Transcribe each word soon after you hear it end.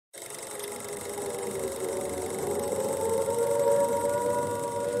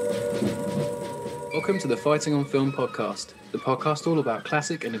Welcome to the Fighting on Film podcast, the podcast all about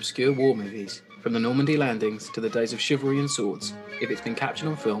classic and obscure war movies, from the Normandy landings to the days of chivalry and swords. If it's been captured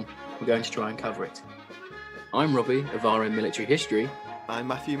on film, we're going to try and cover it. I'm Robbie of RM Military History. I'm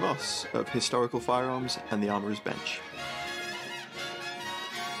Matthew Moss of Historical Firearms and the Armourer's Bench.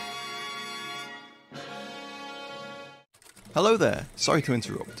 Hello there, sorry to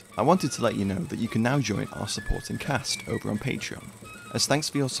interrupt. I wanted to let you know that you can now join our supporting cast over on Patreon. As thanks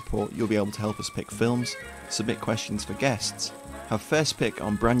for your support, you'll be able to help us pick films, submit questions for guests, have first pick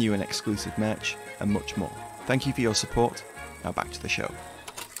on brand new and exclusive merch, and much more. Thank you for your support. Now back to the show.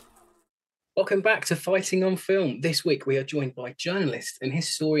 Welcome back to Fighting on Film. This week we are joined by journalist and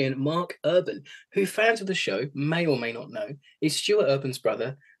historian Mark Urban, who fans of the show may or may not know is Stuart Urban's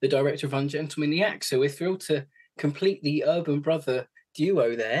brother, the director of Ungentleman in the Act. So we're thrilled to complete the Urban brother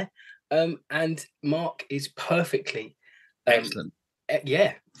duo there. And Mark is perfectly... Excellent.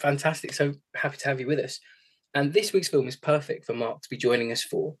 Yeah, fantastic. So happy to have you with us. And this week's film is perfect for Mark to be joining us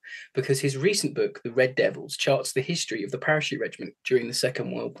for, because his recent book, The Red Devils, charts the history of the Parachute Regiment during the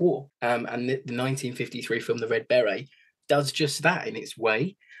Second World War. And the 1953 film, The Red Beret, does just that in its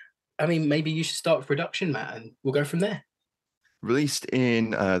way. I mean, maybe you should start with production, Matt, and we'll go from there. Released in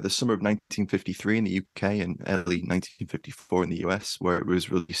the summer of 1953 in the UK and early 1954 in the US, where it was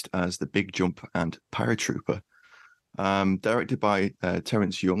released as The Big Jump and Paratrooper. Directed by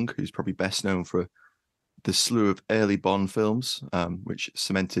Terence Young, who's probably best known for the slew of early Bond films, which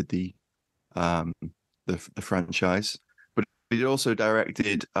cemented the franchise. But he also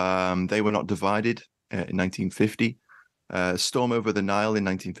directed They Were Not Divided in 1950, Storm Over the Nile in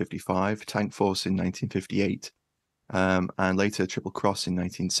 1955, Tank Force in 1958, and later Triple Cross in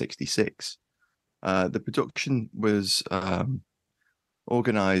 1966. The production was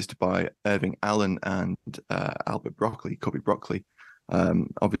organised by Irving Allen and Albert Broccoli, Cubby Broccoli,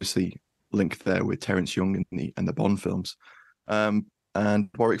 obviously linked there with Terence Young and the Bond films, and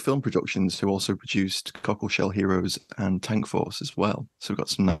Warwick Film Productions, who also produced Cockleshell Heroes and Tank Force as well. So we've got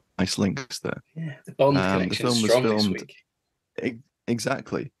some nice links there. Yeah, the Bond connection is strong this week.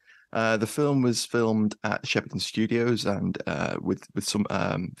 Exactly. The film was filmed at Shepperton Studios and with some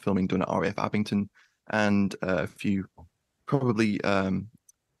filming done at RAF Abington and a few probably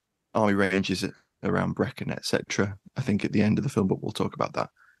army ranges around Brecon, etc. I think at the end of the film, but we'll talk about that,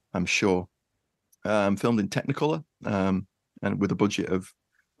 I'm sure. Filmed in Technicolour and with a budget of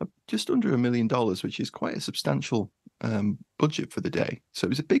just under $1 million, which is quite a substantial budget for the day. So it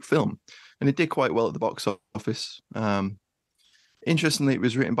was a big film, and it did quite well at the box office. Interestingly, it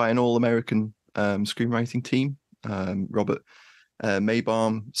was written by an all-American screenwriting team, Robert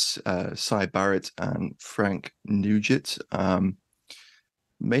Maybaum, Cy Barrett, and Frank Nugent.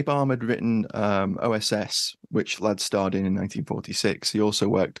 Maybaum had written OSS, which Ladd starred in 1946. He also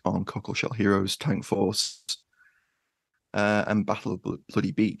worked on Cockleshell Heroes, Tank Force, and Battle of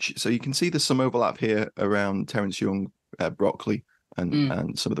Bloody Beach. So you can see there's some overlap here around Terence Young, Broccoli,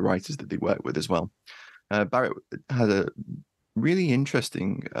 and some of the writers that they worked with as well. Barrett had a really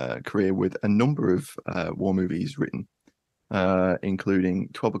interesting career with a number of war movies written, including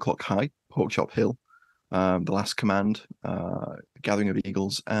 12 O'Clock High, Porkchop Hill, The Last Command, Gathering of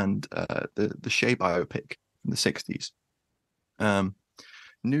Eagles, and the Shea biopic from the 60s.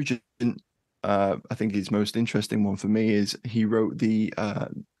 Nugent, I think his most interesting one for me is he wrote the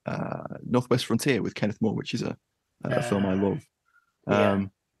Northwest Frontier with Kenneth More, which is a film I love. Yeah.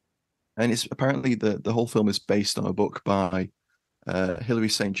 And it's apparently the whole film is based on a book by Hilary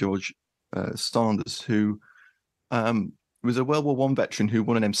St. George Saunders, who was a World War I veteran who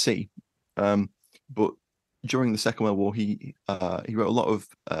won an MC. But during the Second World War, he wrote a lot of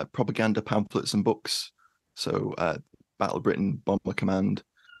propaganda pamphlets and books. So Battle of Britain, Bomber Command,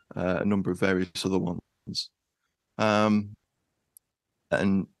 a number of various other ones. And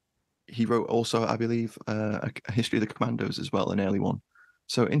he wrote also, I believe, a history of the Commandos as well, an early one.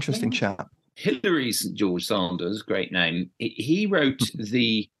 So interesting chap. Hilary St. George Saunders, great name. He wrote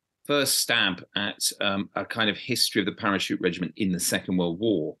the first stab at a kind of history of the Parachute Regiment in the Second World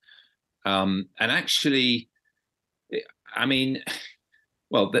War. And actually, I mean,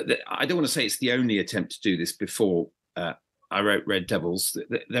 well, I don't want to say it's the only attempt to do this before I wrote Red Devils.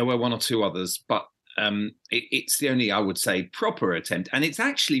 There were one or two others, but it's the only, I would say, proper attempt. And it's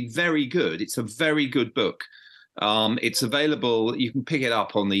actually very good. It's a very good book. It's available. You can pick it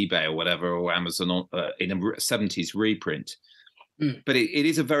up on eBay or whatever, or Amazon in a 70s reprint. But it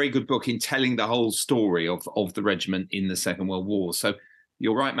is a very good book in telling the whole story of the regiment in the Second World War. So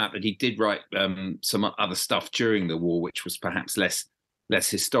you're right, Matt, that he did write some other stuff during the war, which was perhaps less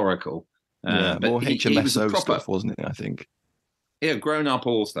historical. But more HMSO stuff, wasn't it? I think. Yeah, grown-up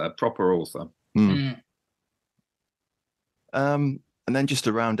author, proper author. Mm. And then just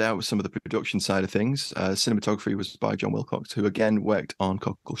to round out with some of the production side of things, cinematography was by John Wilcox, who again worked on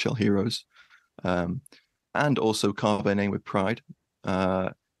Cockle Shell Heroes, and also Carve Their Name with Pride.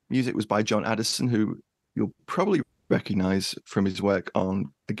 Music was by John Addison, who you'll probably recognize from his work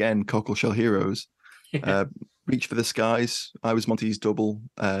on, again, Cockle Shell Heroes, Reach for the Skies, I Was Monty's Double,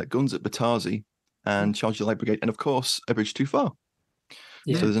 Guns at Batazi, and Charge the Light Brigade, and of course, A Bridge Too Far.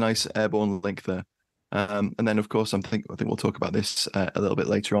 Yeah. So there's a nice airborne link there. And then, of course, I think we'll talk about this a little bit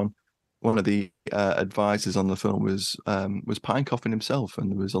later on. One of the advisors on the film was Pinecoffin himself,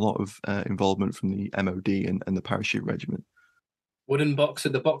 and there was a lot of involvement from the MOD and the Parachute Regiment. Wooden box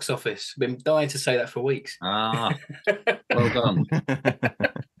at the box office. Been dying to say that for weeks. Ah, well done.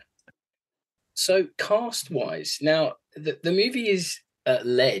 So cast-wise, now the movie is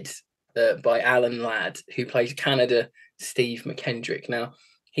led by Alan Ladd, who plays Canada Steve McKendrick. Now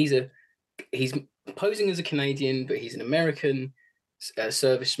he's posing as a Canadian, but he's an American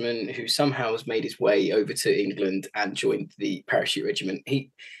serviceman who somehow has made his way over to England and joined the Parachute Regiment.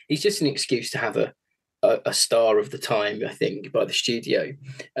 He's just an excuse to have a star of the time, I think, by the studio.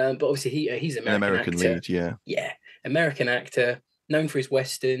 But obviously he's an American actor. Lead, yeah. Yeah, American actor, known for his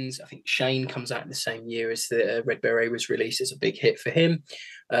westerns. I think Shane comes out in the same year as the Red Beret was released. It's a big hit for him.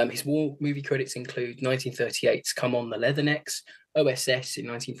 His war movie credits include 1938's Come On the Leathernecks, OSS in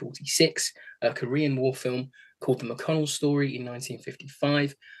 1946, a Korean war film called The McConnell Story in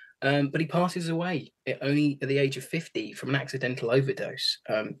 1955. But he passes away only at the age of 50 from an accidental overdose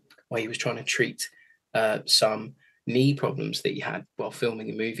while he was trying to treat some knee problems that he had while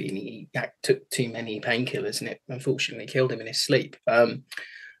filming a movie, and he took too many painkillers, and it unfortunately killed him in his sleep.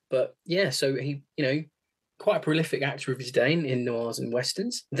 But yeah, so he, quite a prolific actor of his day in noirs and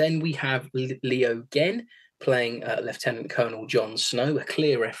westerns. Then we have Leo Genn playing Lieutenant Colonel John Snow, a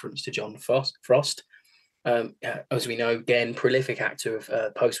clear reference to John Frost. As we know, Genn, prolific actor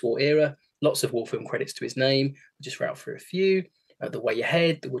of post-war era, lots of war film credits to his name. I'll just route through a few. The Way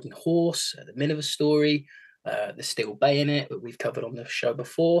Ahead, The Wooden Horse, The Miniver Story, The Steel Bayonet that we've covered on the show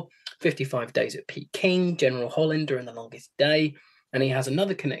before, 55 Days at Peking, General Hollander and The Longest Day. And he has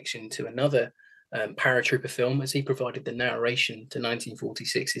another connection to another paratrooper film, as he provided the narration to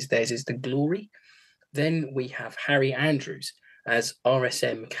 1946's Theirs Is the Glory. Then we have Harry Andrews as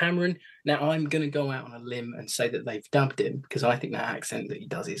RSM Cameron. Now, I'm going to go out on a limb and say that they've dubbed him, because I think that accent that he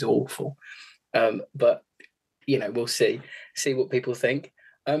does is awful. But, we'll see what people think.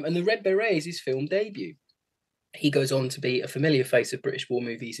 And The Red Beret is his film debut. He goes on to be a familiar face of British war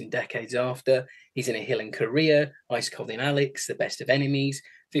movies in decades after. He's in A Hill in Korea, Ice Cold in Alex, The Best of Enemies,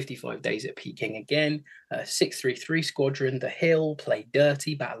 55 Days at Peking again, 633 Squadron, The Hill, Play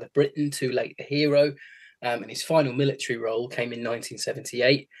Dirty, Battle of Britain, Too Late a Hero. And his final military role came in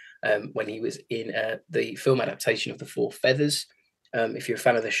 1978 when he was in the film adaptation of The Four Feathers. If you're a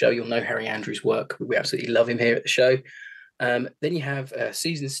fan of the show, you'll know Harry Andrews' work. We absolutely love him here at the show. Then you have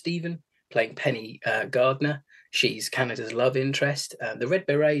Susan Stephen playing Penny Gardner. She's Canada's love interest. The Red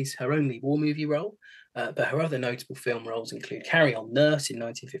Beret's her only war movie role, but her other notable film roles include Carry On Nurse in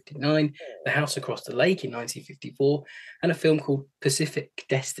 1959, The House Across the Lake in 1954, and a film called Pacific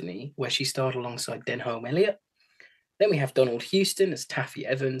Destiny, where she starred alongside Denholm Elliott. Then we have Donald Houston as Taffy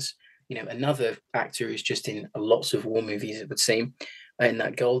Evans, another actor who's just in lots of war movies, it would seem. In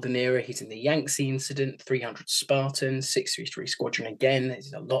that golden era, he's in the Yangtze Incident, 300 Spartans, 633 Squadron again.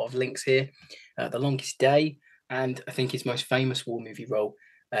 There's a lot of links here. The Longest Day, and I think his most famous war movie role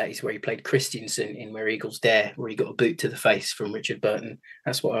is where he played Christensen in Where Eagles Dare, where he got a boot to the face from Richard Burton.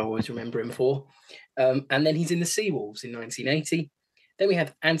 That's what I always remember him for. And then he's in The Seawolves in 1980. Then we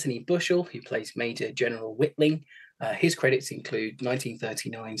have Anthony Bushell, who plays Major General Whitling. His credits include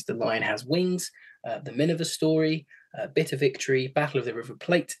 1939's The Lion Has Wings, The Miniver Story, Bitter Victory, Battle of the River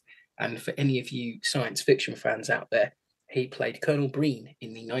Plate. And for any of you science fiction fans out there, he played Colonel Breen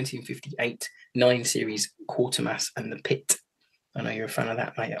in the 1958 9 series Quatermass and the Pit. I know you're a fan of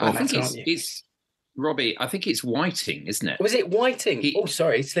that, mate. I think it's Robbie. I think it's Whiting, isn't it? Was it Whiting?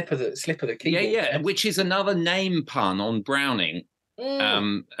 Sorry, slip of the keyboard. Yeah, which is another name pun on Browning.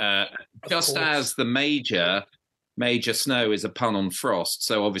 Just as the Major Snow is a pun on Frost,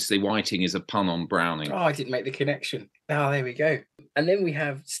 so obviously Whiting is a pun on Browning. Oh, I didn't make the connection. Oh, there we go. And then we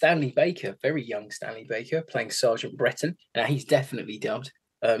have Stanley Baker, very young Stanley Baker, playing Sergeant Breton. Now, he's definitely dubbed.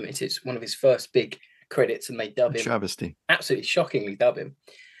 It's one of his first big credits, and they dub him. Travesty. Absolutely shockingly dub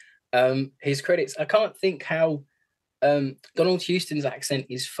him. His credits, I can't think how Donald Houston's accent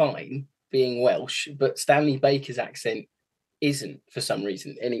is fine, being Welsh, but Stanley Baker's accent isn't for some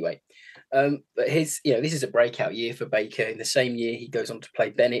reason. Anyway, but this is a breakout year for Baker. In the same year, he goes on to play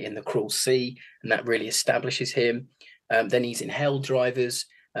Bennett in The Cruel Sea, and that really establishes him. Then he's in Hell Drivers,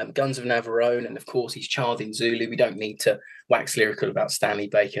 Guns of Navarone, and of course he's Child in Zulu. We don't need to wax lyrical about Stanley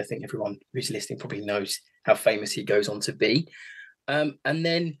Baker. I think everyone who's listening probably knows how famous he goes on to be. And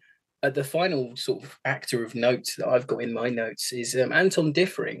then the final sort of actor of note that I've got in my notes is Anton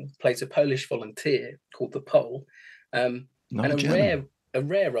Differing, plays a Polish volunteer called the Pole, and a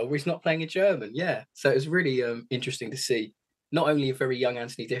rare role where he's not playing a German. Yeah, so it was really interesting to see not only a very young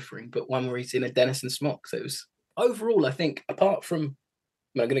Anthony Differing, but one where he's in a Denison smock. So it was overall, I think, apart from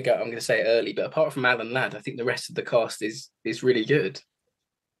I'm going to say it early, but apart from Alan Ladd, I think the rest of the cast is really good.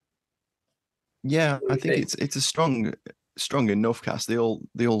 Yeah, I think it's a strong enough cast. They all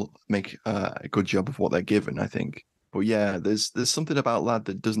make a good job of what they're given, I think. But yeah, there's something about Ladd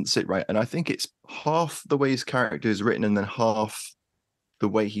that doesn't sit right, and I think it's half the way his character is written, and then half the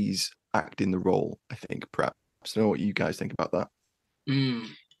way he's acting the role. I think perhaps. I don't know what you guys think about that.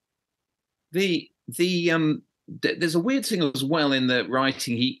 There's a weird thing as well in the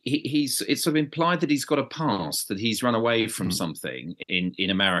writing. He's it's sort of implied that he's got a past, that he's run away from something in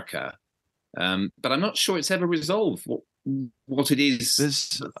America, but I'm not sure it's ever resolved what it is.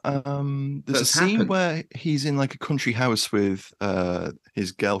 There's a scene happened where he's in like a country house with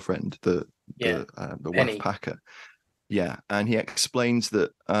his girlfriend, the wife Packer. Yeah, and he explains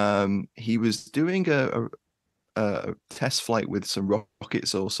that he was doing a test flight with some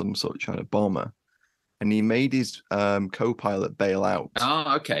rockets or some sort of kind of bomber, and he made his co-pilot bail out.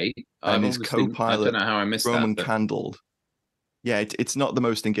 Oh, okay. And his co-pilot, I don't know how I missed Roman that, Candle. Yeah, it's not the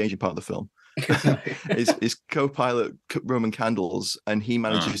most engaging part of the film. his co-pilot Roman Candles, and he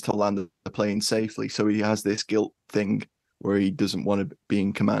manages to land the plane safely. So he has this guilt thing where he doesn't want to be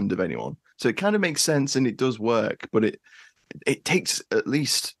in command of anyone. So it kind of makes sense and it does work, but it takes at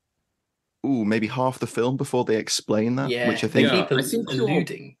least maybe half the film before they explain that. Yeah, which I think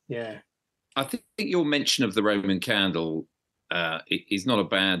alluding. Yeah, I think your mention of the Roman Candle is not a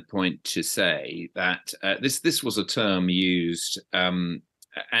bad point to say that this was a term used, and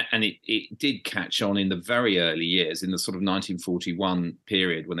it did catch on in the very early years, in the sort of 1941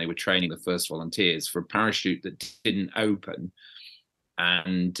 period when they were training the first volunteers for a parachute that didn't open,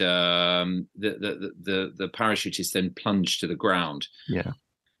 and the parachutist then plunged to the ground. Yeah.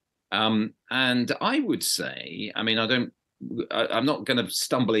 And I would say, I mean, I'm not going to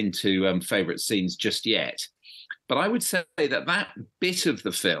stumble into favourite scenes just yet, but I would say that bit of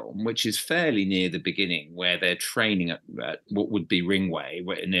the film, which is fairly near the beginning, where they're training at what would be Ringway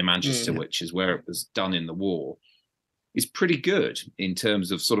near Manchester, which is where it was done in the war, is pretty good in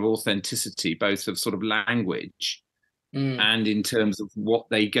terms of sort of authenticity, both of sort of language and in terms of what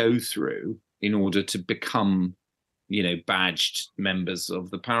they go through in order to become, badged members of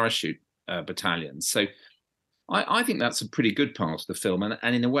the parachute battalions. So I think that's a pretty good part of the film,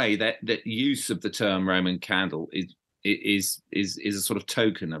 and in a way that use of the term Roman Candle is a sort of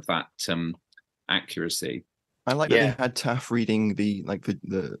token of that accuracy. I like that they had Taff reading the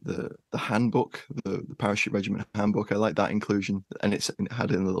handbook, the Parachute Regiment handbook. I like that inclusion, and it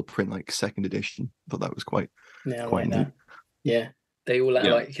had in a little print, like second edition. I thought that was quite like neat. that. Yeah, they all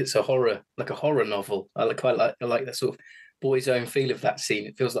like it's a horror novel. I like that sort of boy's own feel of that scene.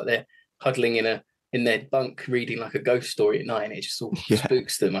 It feels like they're huddling in their bunk reading like a ghost story at night, and it just sort of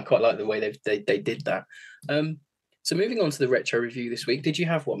spooks them. I quite like the way they did that. So moving on to the retro review this week, did you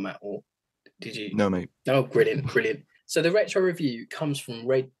have one, Matt, or did you? No, mate. Oh, brilliant. So the retro review comes from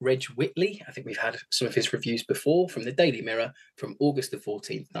Reg Whitley. I think we've had some of his reviews before, from the Daily Mirror from August the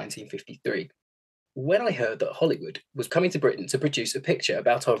 14th, 1953. When I heard that Hollywood was coming to Britain to produce a picture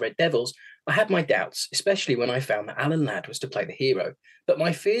about our Red Devils, I had my doubts, especially when I found that Alan Ladd was to play the hero. But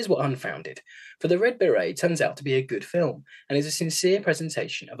my fears were unfounded, for the Red Beret turns out to be a good film and is a sincere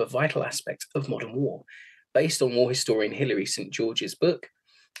presentation of a vital aspect of modern war. Based on war historian Hilary St. George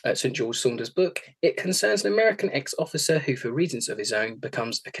Saunders' book, it concerns an American ex-officer who, for reasons of his own,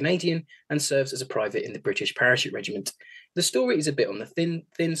 becomes a Canadian and serves as a private in the British Parachute Regiment. The story is a bit on the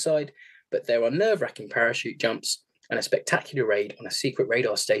thin side, but there are nerve-wracking parachute jumps and a spectacular raid on a secret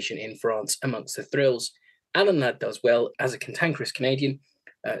radar station in France amongst the thrills. Alan Ladd does well as a cantankerous Canadian.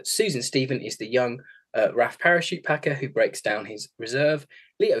 Susan Stephen is the young RAF parachute packer who breaks down his reserve.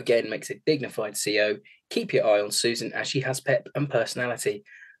 Leo Genn makes a dignified CO. Keep your eye on Susan as she has pep and personality.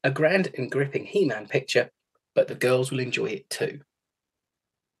 A grand and gripping He-Man picture, but the girls will enjoy it too.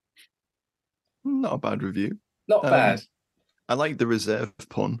 Not a bad review. Not bad. I like the reserve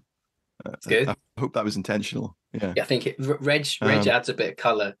pun. It's good. I hope that was intentional. Yeah, I think Reg adds a bit of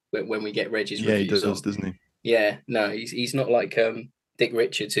colour when we get Reg's reviews. Yeah, he does, on. doesn't he? Yeah, no, he's not like Dick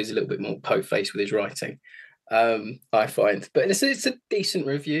Richards, who's a little bit more po-faced with his writing. I find, but it's a decent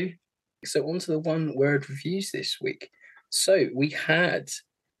review. So on to the one-word reviews this week. So we had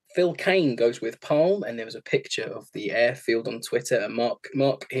Phil Kane goes with Palm, and there was a picture of the airfield on Twitter,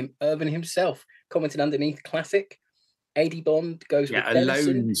 and Irvin himself commented underneath classic. AD Bond goes with Yeah, a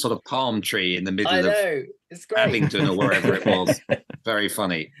Denison. lone sort of palm tree in the I middle of know, it's great. Abingdon or wherever it was. Very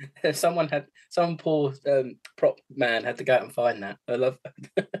funny. Some poor prop man had to go out and find that. I love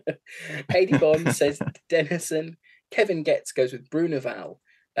that. AD Bond says Denison. Kevin Getz goes with Bruneval.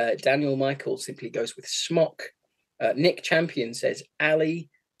 Daniel Michael simply goes with Smock. Nick Champion says Ali.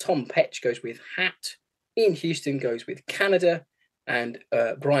 Tom Petch goes with Hat. Ian Houston goes with Canada. And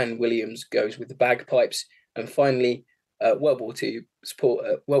Brian Williams goes with the bagpipes. And finally, World War II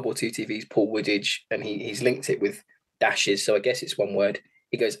TV's Paul Woodidge, and he's linked it with dashes, so I guess it's one word.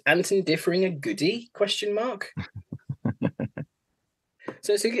 He goes, Anton Differing a goodie? Question mark.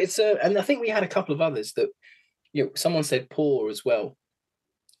 So it's and I think we had a couple of others that someone said poor as well.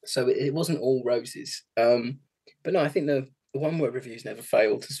 So it wasn't all roses. But no, I think the one word reviews never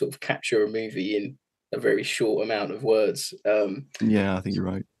fail to sort of capture a movie in a very short amount of words. Yeah, I think you're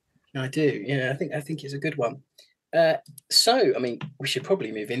right. I do. Yeah, I think it's a good one. So, I mean, we should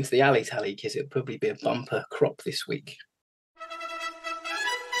probably move into the alley tally because it'll probably be a bumper crop this week.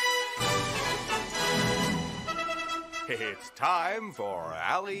 It's time for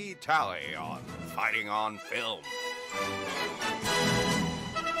Alley Tally on Fighting on Film.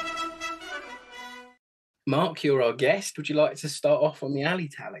 Mark, you're our guest. Would you like to start off on the alley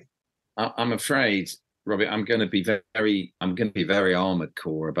tally? I'm afraid, Robbie, I'm going to be very armored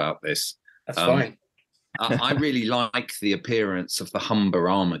core about this. That's fine. I really like the appearance of the Humber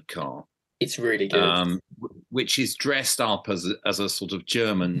armored car. It's really good. Which is dressed up as a sort of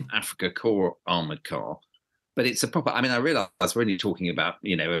German Afrika Korps armored car. But it's a proper, I mean, I realise we're only talking about,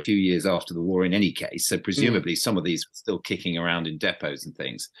 a few years after the war in any case. So presumably some of these are still kicking around in depots and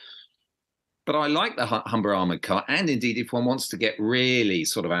things. But I like the Humber armored car. And indeed, if one wants to get really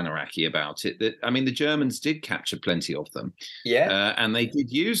sort of anarchy about it, the Germans did capture plenty of them. Yeah. And they did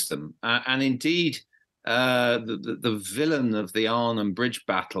use them. And indeed, the villain of the Arnhem Bridge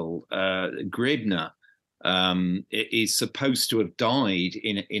battle, Gribner, is supposed to have died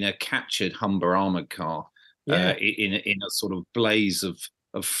in a captured Humber armored car, in a sort of blaze of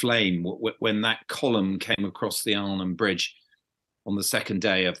flame when that column came across the Arnhem Bridge on the second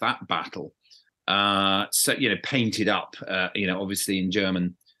day of that battle. So painted up, obviously in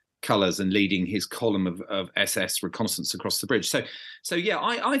German colours and leading his column of SS reconnaissance across the bridge. So yeah,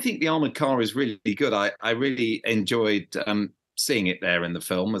 I think the armoured car is really good. I really enjoyed seeing it there in the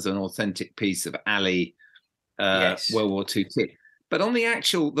film as an authentic piece of alley World War II kit. But on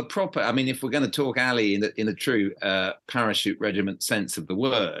the proper, I mean, if we're going to talk alley in a true parachute regiment sense of the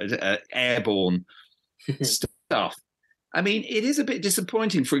word, airborne stuff, I mean, it is a bit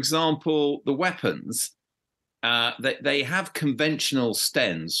disappointing. For example, the weapons. They have conventional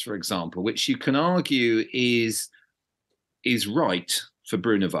stens, for example, which you can argue is right for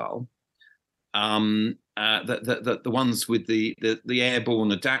Bruneval. The ones with the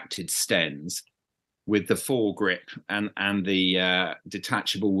airborne adapted stens with the foregrip and the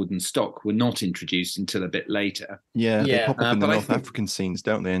detachable wooden stock were not introduced until a bit later. Yeah, they pop up in the North African scenes,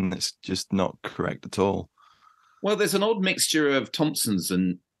 don't they? And it's just not correct at all. Well, there's an odd mixture of Thompsons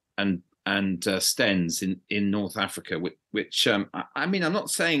and stens in North Africa, which I mean, I'm not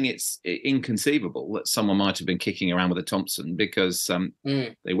saying it's inconceivable that someone might have been kicking around with a Thompson because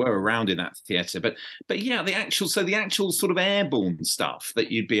they were around in that theatre. But yeah, the actual sort of airborne stuff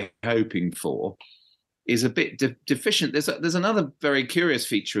that you'd be hoping for is a bit deficient. There's another very curious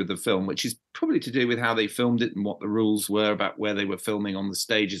feature of the film, which is probably to do with how they filmed it and what the rules were about where they were filming on the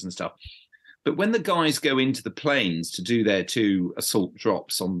stages and stuff. But when the guys go into the plains to do their 2 assault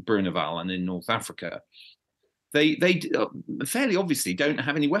drops on Bruneval and in North Africa, they fairly obviously don't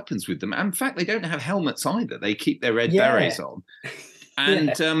have any weapons with them. And in fact, they don't have helmets either. They keep their red berets on.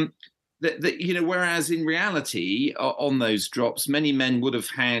 And, whereas in reality, on those drops, many men would have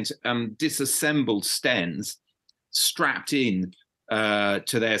had disassembled stens strapped in to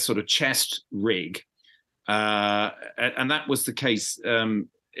their sort of chest rig. And that was the case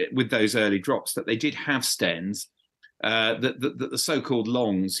with those early drops, that they did have stens, the so-called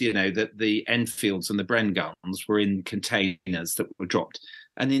longs, that the Enfields and the Bren guns were in containers that were dropped,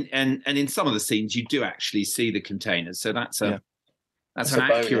 and in some of the scenes you do actually see the containers. So that's an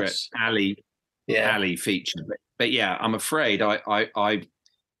accurate alley feature. But yeah, I'm afraid I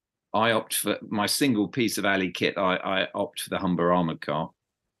opt for my single piece of alley kit. I opt for the Humber armored car.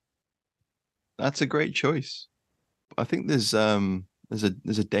 that's a great choice. I think there's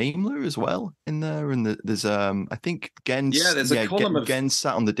a Daimler as well in there, and there's I think Gen's there's a column of Gen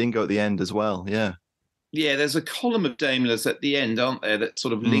sat on the dingo at the end as well. Yeah. Yeah, there's a column of Daimlers at the end, aren't there, that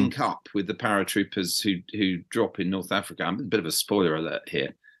sort of link up with the paratroopers who drop in North Africa. I'm a bit of a spoiler alert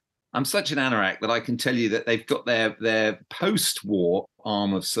here. I'm such an anorak that I can tell you that they've got their post-war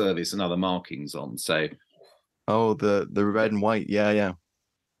arm of service and other markings on. So, the red and white, yeah,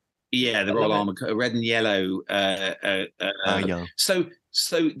 the Royal Armour, red and yellow. Yellow. So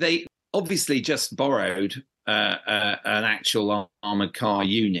they obviously just borrowed an actual armored car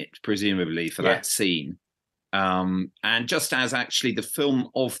unit, presumably for that scene. And just as actually the film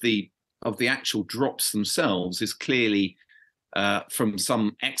of the actual drops themselves is clearly from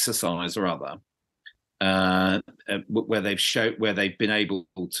some exercise or other, where they've been able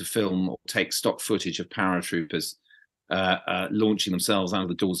to film or take stock footage of paratroopers launching themselves out of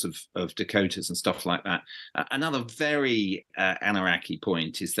the doors of Dakotas and stuff like that. Another very Anaraki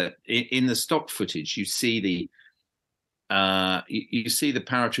point is that in the stock footage you see the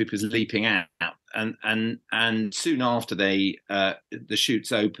paratroopers leaping out, and soon after the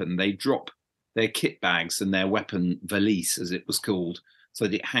chutes open, they drop their kit bags and their weapon valise, as it was called, so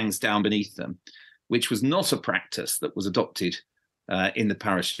that it hangs down beneath them, which was not a practice that was adopted in the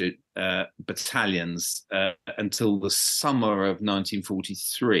parachute battalions until the summer of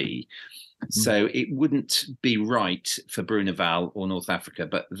 1943. So it wouldn't be right for Bruneval or North Africa,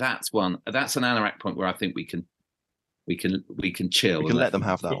 but that's an Anorak point where I think we can chill. We can let them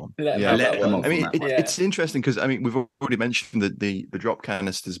have that one. Let them off. I mean, it's interesting because we've already mentioned the drop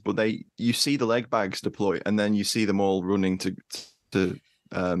canisters, but you see the leg bags deploy, and then you see them all running to the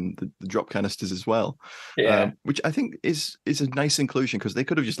drop canisters as well. Which I think is a nice inclusion, because they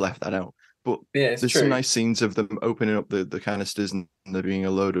could have just left that out. But there's some nice scenes of them opening up the canisters and there being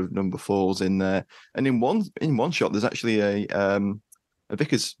a load of number 4s in there. And in one shot, there's actually a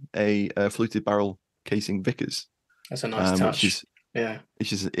Vickers, a fluted barrel casing Vickers. That's a nice touch.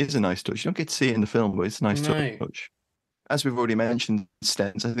 Which is a nice touch. You don't get to see it in the film, but it's a nice touch. As we've already mentioned,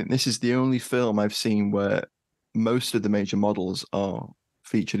 Stens, I think this is the only film I've seen where most of the major models are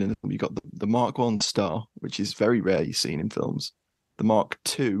featured in it. You've got the Mark 1 Star, which is very rare you've seen in films, the Mark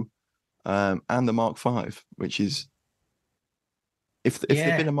 2, and the Mark 5, which is, if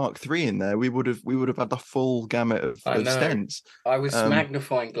there'd been a Mark 3 in there, we would have had the full gamut of Stens. I was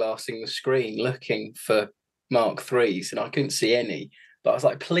magnifying glassing the screen looking for Mark 3s, and I couldn't see any. But I was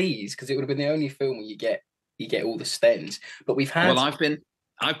like, please, because it would have been the only film where you get all the Stens. But we've had. Well, I've been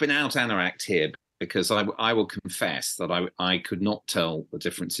out Anorak here, because I will confess that I could not tell the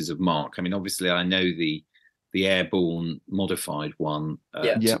differences of Mark. I mean, obviously I know the airborne modified one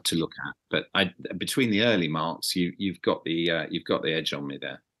to look at, but between the early Marks, you've got the edge on me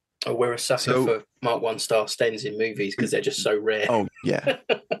there. Oh, we're a sucker for Mark 1 Star Stens in movies because they're just so rare. Oh yeah,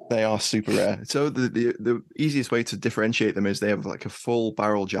 they are super rare. So the easiest way to differentiate them is they have like a full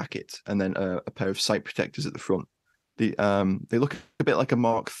barrel jacket and then a pair of sight protectors at the front. They look a bit like a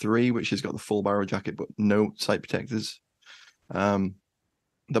Mark III, which has got the full barrel jacket but no sight protectors.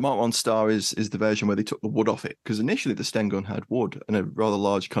 The Mark 1 Star is the version where they took the wood off it, because initially the Sten gun had wood and a rather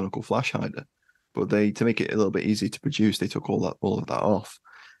large conical flash hider, but to make it a little bit easier to produce, they took all of that off.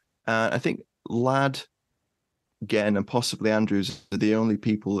 I think Ladd, Genn, and possibly Andrews are the only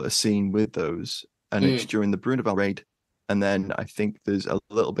people that are seen with those, and it's during the Bruneval Raid, and then I think there's a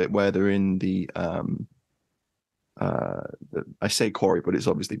little bit where they're in the I say quarry, but it's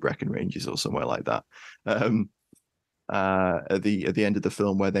obviously Brecon Ranges or somewhere like that. At the end of the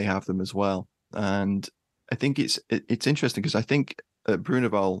film, where they have them as well, and I think it's interesting because I think at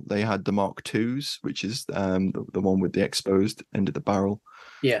Bruneval they had the Mark IIs, which is the one with the exposed end of the barrel.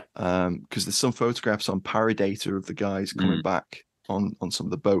 Yeah. Because there's some photographs on Paradata of the guys coming back on some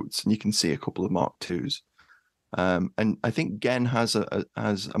of the boats, and you can see a couple of Mark IIs. And I think Genn has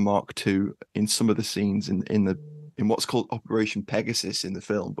a Mark II in some of the scenes in what's called Operation Pegasus in the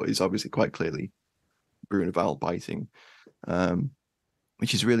film, but he's obviously quite clearly Bruneval biting,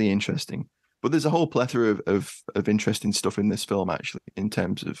 which is really interesting. But there's a whole plethora of interesting stuff in this film, actually, in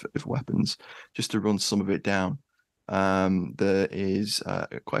terms of weapons. Just to run some of it down, there is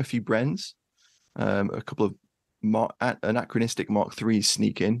quite a few Brens, a couple of anachronistic Mark IIIs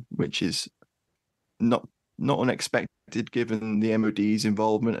sneak in, which is not unexpected given the MOD's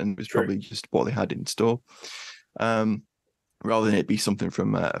involvement, and it was probably just what they had in store, rather than it be something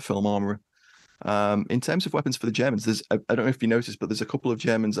from a film armourer. In terms of weapons for the Germans, I don't know if you noticed, but there's a couple of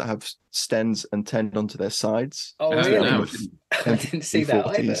Germans that have Stens and tend onto their sides. Oh, really? I didn't see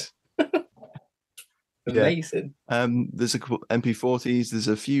that either. Amazing. There's a couple MP40s. There's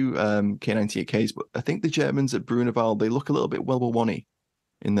a few K98Ks, but I think the Germans at Bruneval, they look a little bit World War One-y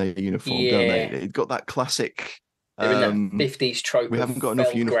in their uniform, don't they? It got that classic. They're in that 50s trope. We haven't got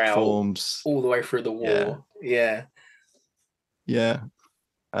enough uniforms all the way through the war. Yeah.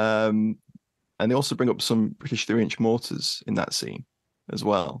 And they also bring up some British 3-inch mortars in that scene as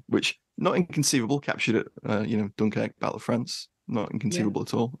well, which not inconceivable. Captured at Dunkirk, Battle of France. Not inconceivable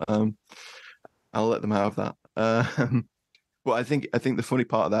at all. I'll let them have that. But I think the funny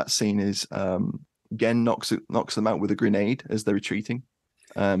part of that scene is Genn knocks them out with a grenade as they're retreating,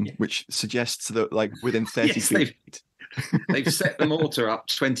 which suggests that like within 30 feet. They've set the mortar up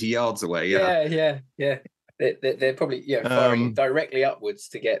 20 yards away. Yeah. They're probably firing directly upwards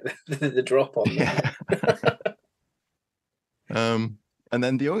to get the drop on them. And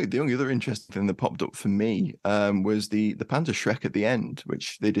then the only other interesting thing that popped up for me was the Panzer Schreck at the end,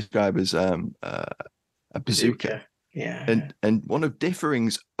 which they describe as a bazooka. Yeah. And one of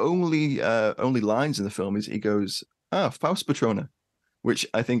Differing's only lines in the film is he goes, Faustpatrone, which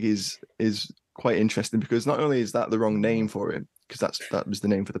I think is quite interesting, because not only is that the wrong name for it, because that was the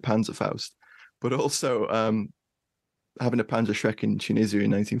name for the Panzerfaust, but also having a Panzer Schreck in Tunisia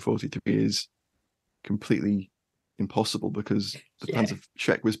in 1943 is completely impossible, because the Panzer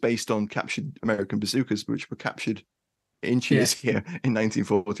Schreck was based on captured American bazookas, which were captured in Tunisia in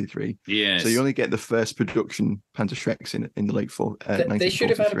 1943. Yeah. So you only get the first production Panzer Schrecks in the late 1943. They should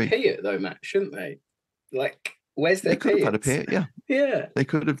have had a Piat though, Matt, shouldn't they? Like, where's their They could have had a Piat, yeah. Yeah. They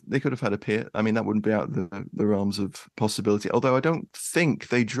could have had a Piat. I mean, that wouldn't be out of the realms of possibility. Although I don't think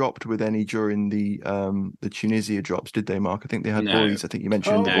they dropped with any during the Tunisia drops, did they, Mark? I think they had boys. I think you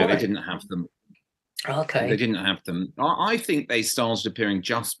mentioned. No, they didn't have them. Okay. They didn't have them. I think they started appearing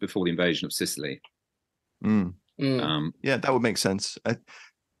just before the invasion of Sicily. Yeah, that would make sense.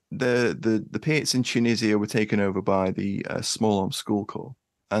 The Piats in Tunisia were taken over by the Small Arms School Corps,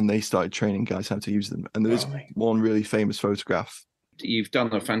 and they started training guys how to use them. And there's one really famous photograph. You've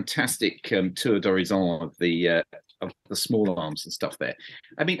done a fantastic tour d'horizon of the small arms and stuff there.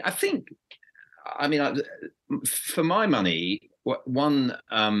 I mean, for my money, one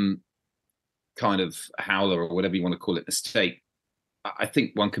kind of howler, or whatever you want to call it, mistake I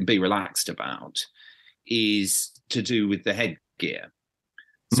think one can be relaxed about is to do with the headgear.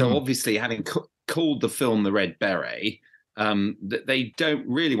 So obviously, having called the film The Red Beret, they don't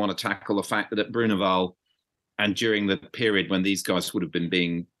really want to tackle the fact that at Bruneval and during the period when these guys would have been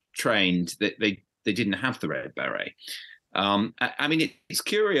being trained, they didn't have the Red Beret. I mean, it's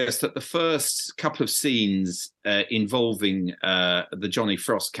curious that the first couple of scenes involving the Johnny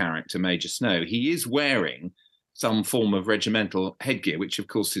Frost character, Major Snow, he is wearing some form of regimental headgear, which, of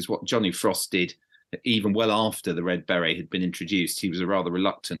course, is what Johnny Frost did even well after the Red Beret had been introduced. He was a rather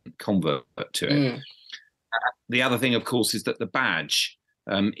reluctant convert to it. The other thing, of course, is that the badge,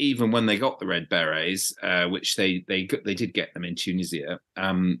 even when they got the Red Berets, which they did get them in Tunisia,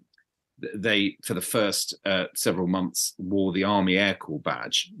 they, for the first several months, wore the Army Air Corps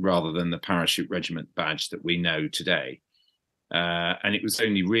badge rather than the Parachute Regiment badge that we know today. And it was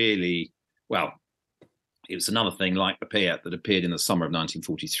only really, well, it was another thing like the Piat that appeared in the summer of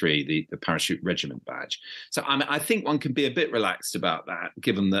 1943, the Parachute Regiment badge. So I think one can be a bit relaxed about that,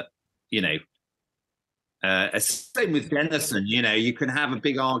 given that, same with Denison, you can have a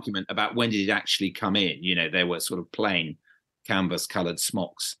big argument about when did it actually come in. There were sort of plain canvas-coloured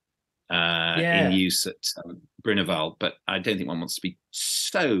smocks in use at Bruneval, but I don't think one wants to be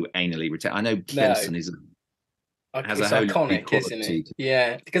so anally retained. I know Denison has it's iconic, isn't it?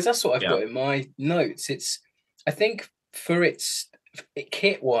 Yeah, because that's what I've got in my notes. I think for its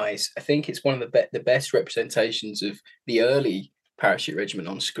kit-wise, I think it's one of the best representations of the early Parachute Regiment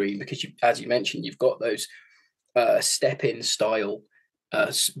on screen, because as you mentioned, you've got those step-in style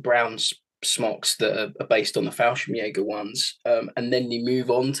brown smocks that are based on the Fallschirmjäger ones, and then you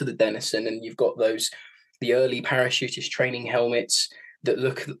move on to the Denison, and you've got the early parachutist training helmets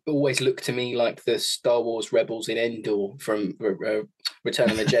that always look to me like the Star Wars rebels in Endor from Return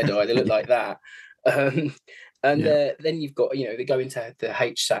of the Jedi. They look like that. Then you've got, they go into the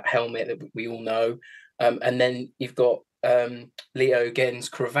HSAT helmet that we all know. And then you've got Leo Genn's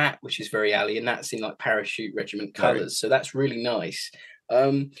cravat, which is very alley, and that's in like Parachute Regiment colours. Right. So that's really nice.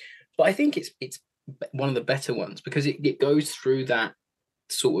 But I think it's one of the better ones, because it goes through that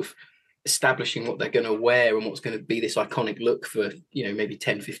sort of establishing what they're going to wear and what's going to be this iconic look for, maybe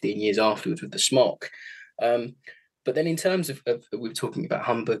 10, 15 years afterwards with the smock. But then in terms of we were talking about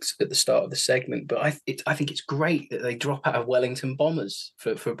humbugs at the start of the segment, but I think it's great that they drop out of Wellington bombers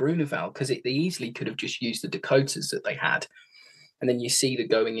for Bruneval, because they easily could have just used the Dakotas that they had. And then you see the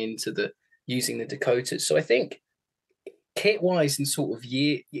going into the using the Dakotas. So I think kit-wise and sort of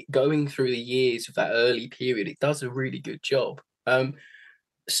going through the years of that early period, it does a really good job.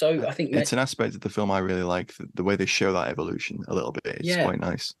 So I think it's an aspect of the film I really like, the way they show that evolution a little bit. It's quite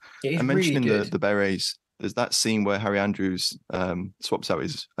nice. It is and mentioning really good. the berets, there's that scene where Harry Andrews swaps out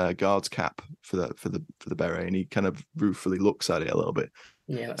his guard's cap for the beret, and he kind of ruefully looks at it a little bit.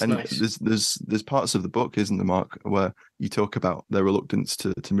 Yeah, that's and nice. There's parts of the book, isn't there, Mark, where you talk about their reluctance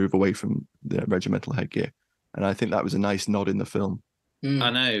to move away from the regimental headgear, and I think that was a nice nod in the film.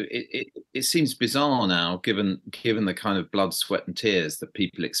 I know it seems bizarre now, given the kind of blood, sweat, and tears that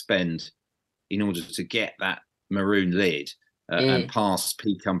people expend in order to get that maroon lid and pass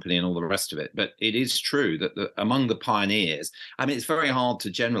P Company and all the rest of it. But it is true that among the pioneers, I mean, it's very hard to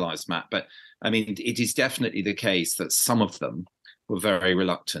generalize, Matt, but I mean, it is definitely the case that some of them were very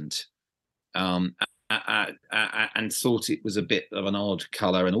reluctant and thought it was a bit of an odd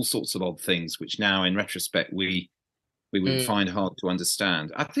color and all sorts of odd things, which now, in retrospect, we would find hard to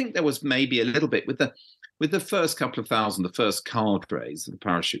understand. I think there was maybe a little bit with the first couple of thousand, the first cadres of the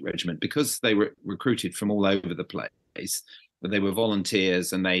Parachute Regiment, because they were recruited from all over the place. They were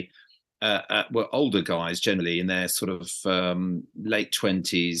volunteers, and they were older guys, generally in their sort of late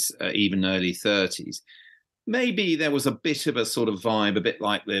 20s, even early 30s. Maybe there was a bit of a sort of vibe, a bit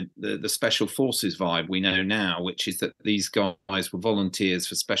like the Special Forces vibe we know now, which is that these guys were volunteers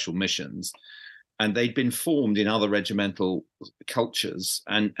for special missions. And they'd been formed in other regimental cultures,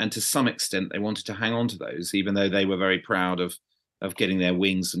 and to some extent they wanted to hang on to those, even though they were very proud of getting their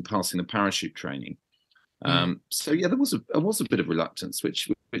wings and passing the parachute training. So yeah, there was a bit of reluctance, which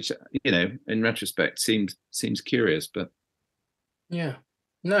in retrospect seems curious, but yeah,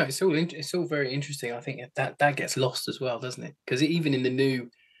 no, it's all very interesting. I think that gets lost as well, doesn't it? Because even in the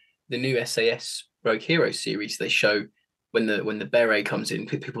new SAS Rogue Heroes series, they show when the beret comes in,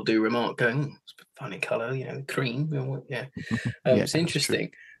 people do remark, going, it's a funny color, cream. Yeah, it's interesting.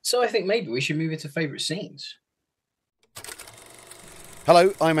 True. So I think maybe we should move into favorite scenes.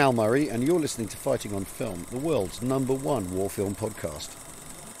 Hello, I'm Al Murray, and you're listening to Fighting on Film, the world's #1 war film podcast.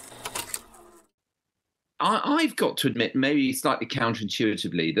 I've got to admit, maybe slightly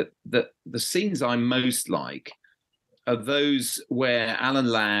counterintuitively, that the scenes I most like are those where Alan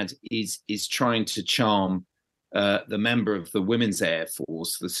Ladd is trying to charm the member of the Women's Air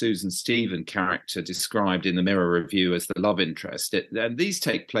Force, the Susan Stephen character described in the Mirror Review as the love interest. These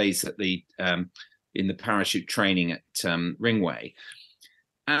take place at in the parachute training at Ringway.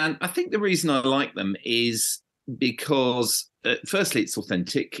 And I think the reason I like them is because, firstly, it's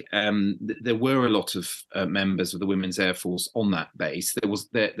authentic. There were a lot of members of the Women's Air Force on that base. There was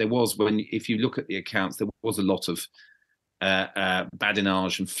if you look at the accounts, there was a lot of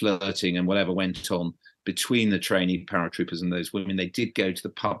badinage and flirting and whatever went on between the trainee paratroopers and those women. They did go to the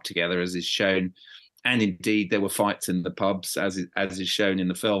pub together, as is shown, and indeed there were fights in the pubs, as is shown in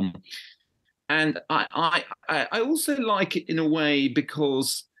the film. And I also like it in a way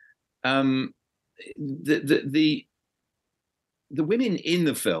because the women in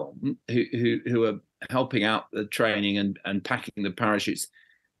the film who are helping out the training and packing the parachutes,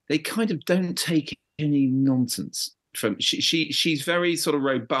 they kind of don't take any nonsense from. She's very sort of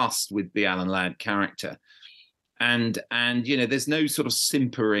robust with the Alan Ladd character, and there's no sort of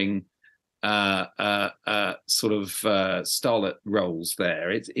simpering sort of starlet roles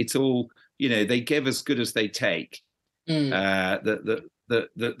there. It's all. They give as good as they take. The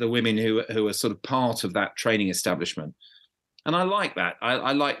women who are sort of part of that training establishment, and I like that.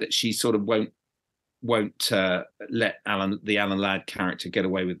 I like that she sort of won't let the Alan Ladd character get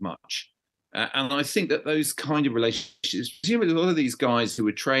away with much. And I think that those kind of relationships, particularly a lot of these guys who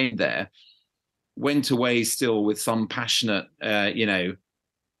were trained there, went away still with some passionate,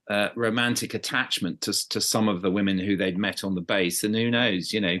 romantic attachment to some of the women who they'd met on the base, and who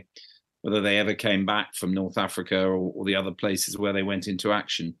knows, whether they ever came back from North Africa or the other places where they went into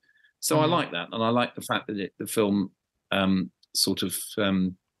action. So I like that. And I like the fact that the film sort of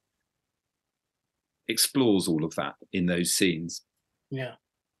explores all of that in those scenes. Yeah.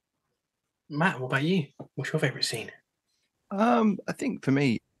 Matt, what about you? What's your favourite scene? I think for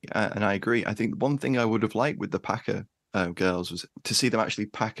me, and I agree, I think one thing I would have liked with the Packer girls was to see them actually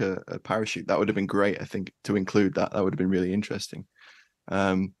pack a parachute. That would have been great, I think, to include that. That would have been really interesting.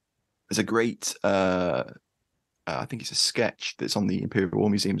 There's a great, I think it's a sketch that's on the Imperial War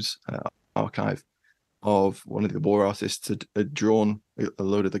Museum's archive of one of the war artists had drawn a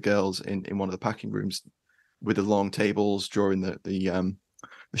load of the girls in one of the packing rooms with the long tables, drawing the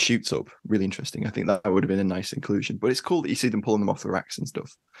chutes up. Really interesting. I think that would have been a nice inclusion. But it's cool that you see them pulling them off the racks and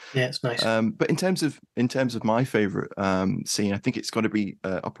stuff. Yeah, it's nice. But in terms of my favorite scene, I think it's got to be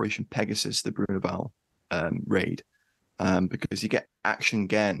Operation Pegasus, the Bruneval raid, because you get Action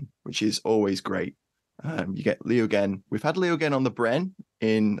Genn, which is always great. You get Leo Genn. We've had Leo Genn on the Bren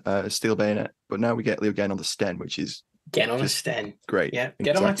in Steel Bayonet, but now we get Leo Genn on the Sten, which is Get on a Sten. great. Yeah,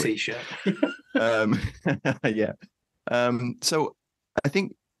 get on my t-shirt. Yeah. So I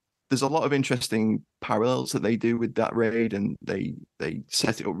think there's a lot of interesting parallels that they do with that raid, and they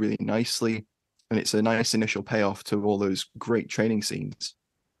set it up really nicely, and it's a nice initial payoff to all those great training scenes,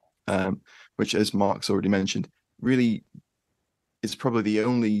 which, as Mark's already mentioned, really is probably the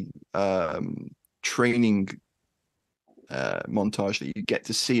only training montage that you get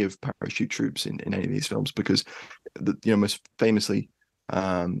to see of parachute troops in any of these films, because most famously,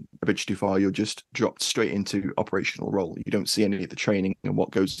 A Bridge Too Far, you're just dropped straight into operational role. You don't see any of the training and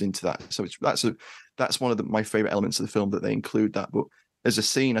what goes into that. So that's one of my favorite elements of the film, that they include that. But as a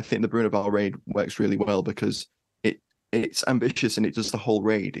scene, I think the Bruneval Raid works really well because it's ambitious, and it does the whole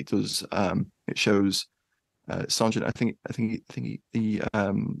raid. It does it shows Sergeant. I think the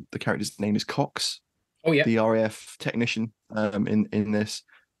character's name is Cox. Oh yeah, the RAF technician in this.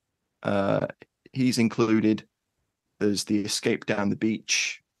 He's included. There's the escape down the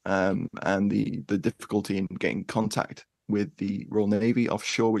beach, and the difficulty in getting contact with the Royal Navy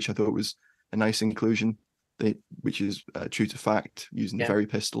offshore, which I thought was a nice inclusion, which is true to fact, using the ferry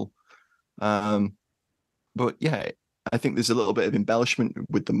pistol. But yeah, I think there's a little bit of embellishment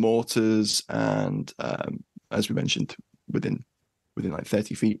with the mortars, and as we mentioned, within like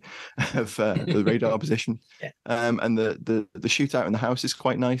 30 feet of the radar position. Yeah. And the shootout in the house is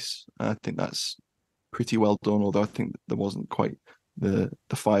quite nice. I think that's pretty well done, although I think there wasn't quite the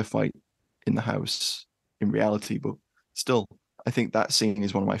firefight in the house in reality, but still, I think that scene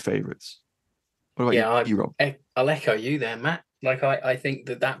is one of my favorites. What about you, Rob? I'll echo you there, Matt. Like, I think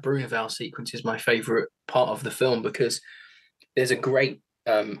that Bruneval sequence is my favorite part of the film, because there's a great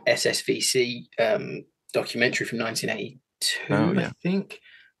SSVC documentary from 1982, I think,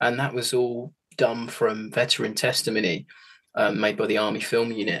 and that was all done from veteran testimony made by the Army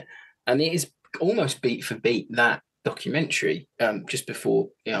Film Unit, and it is almost beat for beat that documentary, just before,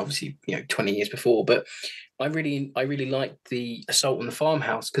 obviously 20 years before. But I really liked the assault on the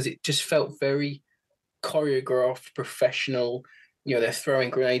farmhouse, because it just felt very choreographed, professional. They're throwing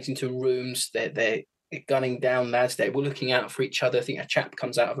grenades into rooms, they're gunning down lads, they're looking out for each other. I think a chap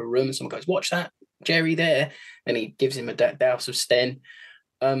comes out of a room and someone goes, "Watch that, Jerry there," and he gives him a douse of Sten.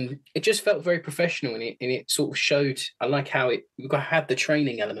 It just felt very professional, and it sort of showed. I like how we've had the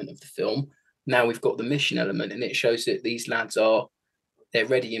training element of the film. Now we've got the mission element, and it shows that these lads they're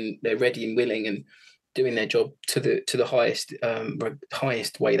ready and willing, and doing their job to the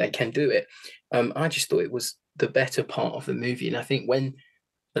highest way they can do it. I just thought it was the better part of the movie, and I think when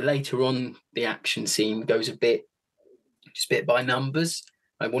later on the action scene goes a bit by numbers,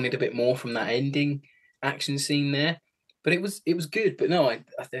 I wanted a bit more from that ending action scene there. But it was good. But no, I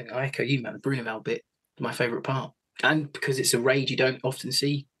think I echo you, man. The Bruneval bit, my favourite part, and because it's a raid you don't often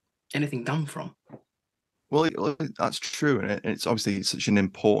see anything done from. Well, that's true, and it's obviously such an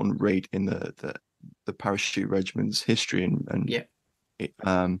important raid in the Parachute Regiment's history, and yeah.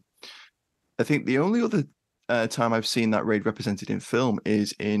 I think the only other time I've seen that raid represented in film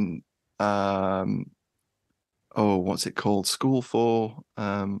is in what's it called? School for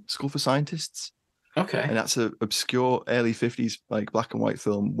Scientists. Okay. And that's an obscure early 50s like black and white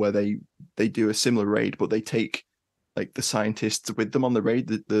film where they do a similar raid, but they take like the scientists with them on the raid.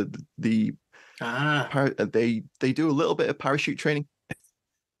 They do a little bit of parachute training,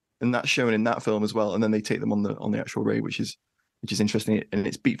 and that's shown in that film as well. And then they take them on the actual raid, which is interesting. And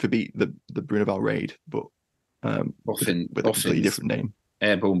it's beat for beat the Bruneval Raid, but with a completely different name.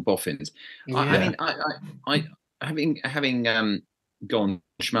 Airborne boffins. Yeah. I having gone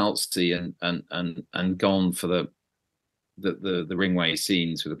schmaltzy and gone for the ringway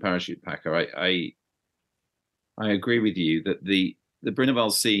scenes with the parachute packer, I agree with you that the Bruneval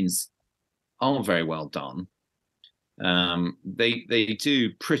scenes are very well done. They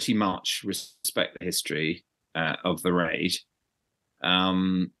do pretty much respect the history of the raid,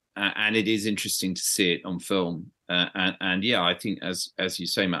 and it is interesting to see it on film. And yeah, I think as you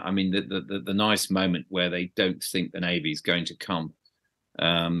say, Matt, I mean the nice moment where they don't think the Navy is going to come,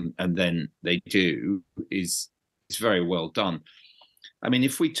 and then they do is very well done. I mean,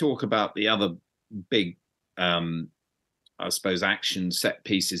 if we talk about the other big, I suppose, action set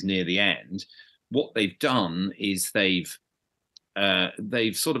pieces near the end, what they've done is they've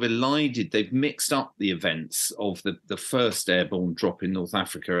they've sort of they've mixed up the events of the first airborne drop in North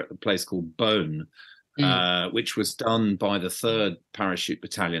Africa at a place called Bone, which was done by the 3rd Parachute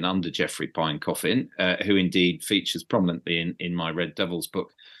Battalion under Geoffrey Pinecoffin, who indeed features prominently in my Red Devils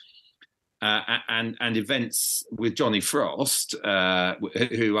book. And events with Johnny Frost,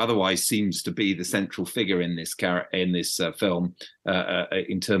 who otherwise seems to be the central figure in this film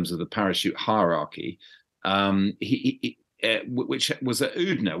in terms of the parachute hierarchy. Which was at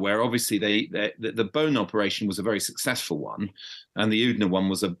Oudna, where obviously the Bone operation was a very successful one, and the Oudna one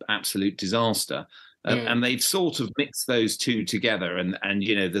was an absolute disaster. And they've sort of mixed those two together, and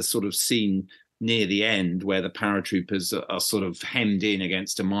the sort of scene near the end where the paratroopers are sort of hemmed in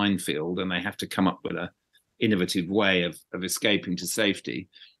against a minefield and they have to come up with an innovative way of escaping to safety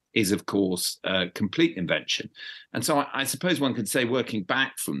is, of course, a complete invention. And so I suppose one could say, working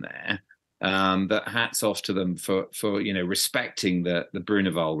back from there, that hats off to them for respecting the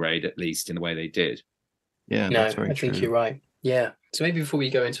Bruneval Raid, at least in the way they did. Yeah, no, that's very I think true. you're right. Yeah. So maybe before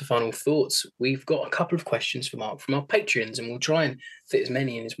we go into final thoughts, we've got a couple of questions for Mark from our Patreons, and we'll try and fit as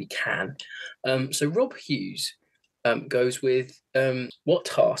many in as we can. So Rob Hughes goes with, what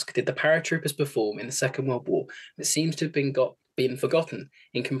task did the paratroopers perform in the Second World War that seems to have been forgotten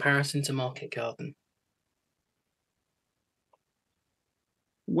in comparison to Market Garden?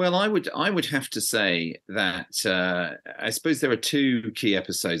 Well, I would have to say that I suppose there are two key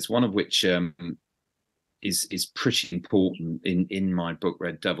episodes, one of which is pretty important in my book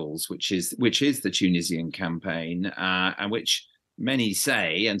Red Devils, which is the Tunisian campaign, and which many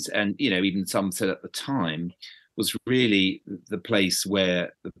say, and even some said at the time, was really the place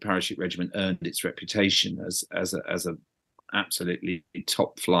where the Parachute Regiment earned its reputation as a absolutely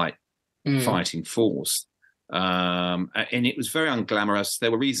top flight fighting force. And it was very unglamorous.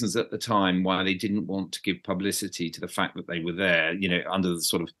 There were reasons at the time why they didn't want to give publicity to the fact that they were there, under the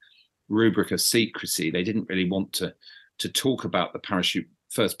sort of rubric of secrecy. They didn't really want to talk about the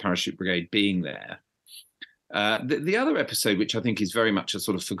first Parachute Brigade being there. The other episode, which I think is very much a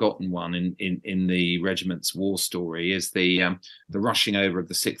sort of forgotten one in the regiment's war story, is the rushing over of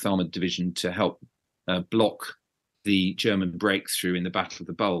the 6th Armoured Division to help block the German breakthrough in the Battle of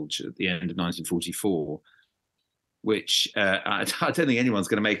the Bulge at the end of 1944. Which I don't think anyone's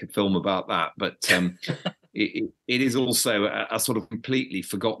going to make a film about that, but it is also a sort of completely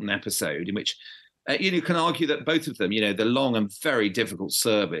forgotten episode in which you can argue that both of them, the long and very difficult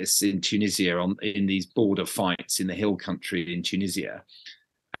service in Tunisia in these border fights in the hill country in Tunisia,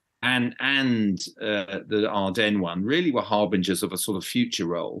 and the Ardennes one really were harbingers of a sort of future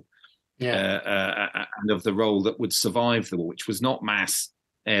role, and of the role that would survive the war, which was not mass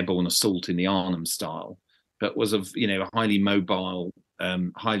airborne assault in the Arnhem style, but was of highly mobile,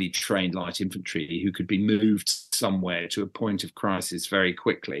 highly trained light infantry who could be moved somewhere to a point of crisis very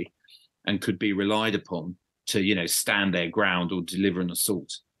quickly, and could be relied upon to stand their ground or deliver an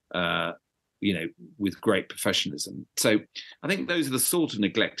assault, with great professionalism. So I think those are the sort of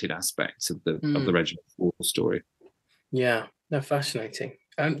neglected aspects of the regiment's war story. Yeah, no, fascinating.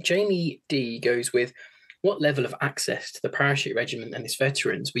 Jamie D goes with, what level of access to the Parachute Regiment and its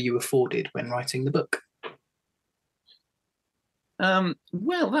veterans were you afforded when writing the book?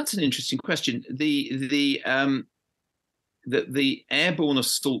 Well, that's an interesting question. The Airborne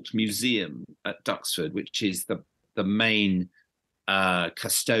Assault Museum at Duxford, which is the main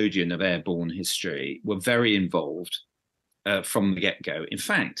custodian of airborne history, were very involved from the get-go. In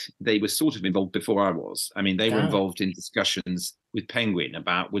fact, they were sort of involved before I was. I mean, they were involved in discussions with Penguin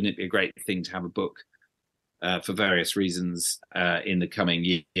about, wouldn't it be a great thing to have a book for various reasons in the coming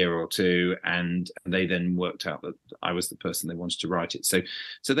year or two, and they then worked out that I was the person they wanted to write it. So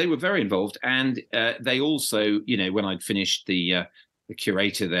they were very involved, and they also, when I'd finished, the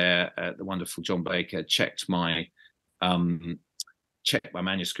curator there, the wonderful John Baker, checked my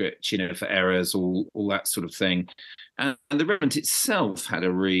manuscript, for errors, all that sort of thing, and the regiment itself had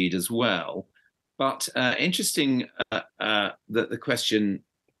a read as well. But interesting that the question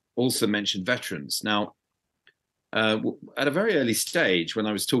also mentioned veterans. Now, at a very early stage, when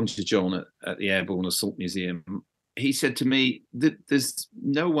I was talking to John at the Airborne Assault Museum, he said to me that there's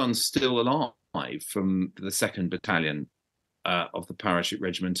no one still alive from the 2nd Battalion of the Parachute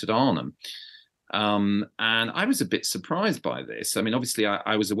Regiment at Arnhem. And I was a bit surprised by this. I mean, obviously,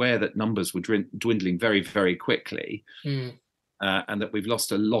 I was aware that numbers were dwindling very, very quickly, and that we've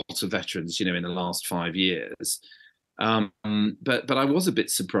lost a lot of veterans, in the last 5 years. But I was a bit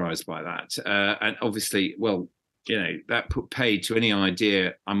surprised by that. And obviously, well, that put paid to any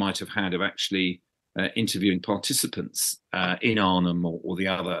idea I might have had of actually interviewing participants in Arnhem or the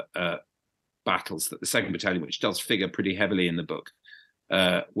other battles that the 2nd Battalion, which does figure pretty heavily in the book,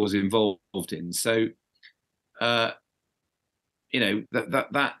 was involved in. So, that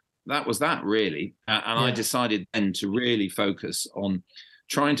was that really. And I decided then to really focus on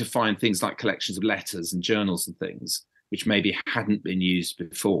trying to find things like collections of letters and journals and things, which maybe hadn't been used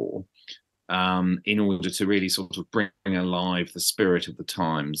before, in order to really sort of bring alive the spirit of the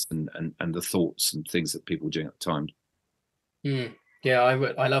times and the thoughts and things that people were doing at the time. Yeah,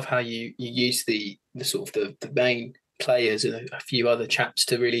 I love how you use the sort of the main players and a few other chaps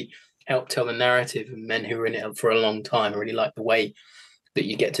to really help tell the narrative, and men who are in it for a long time. I really like the way that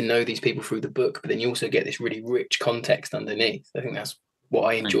you get to know these people through the book, but then you also get this really rich context underneath. I think that's what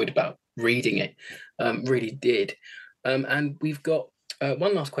I enjoyed about reading it. Really did. And we've got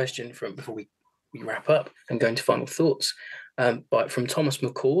one last question before we wrap up and go into final thoughts. But from Thomas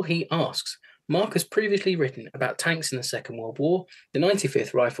McCall, he asks, Mark has previously written about tanks in the Second World War, the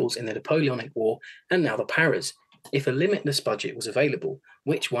 95th Rifles in the Napoleonic War, and now the Paras. If a limitless budget was available,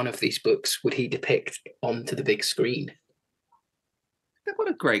 which one of these books would he depict onto the big screen? What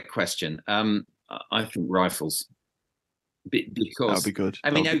a great question. I think Rifles. Because that'd be good. I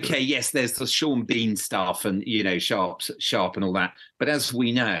mean, okay, yes, there's the Sean Bean stuff and Sharp and all that, but as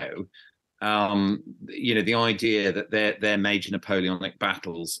we know, the idea that their major Napoleonic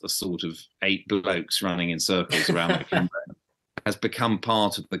battles are sort of 8 blokes running in circles around the kingdom has become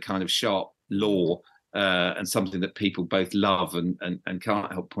part of the kind of Sharp lore, and something that people both love and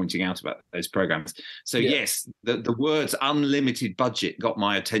can't help pointing out about those programs. So yes, the words unlimited budget got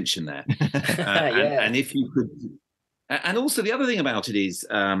my attention there. And if you could. And also the other thing about it is,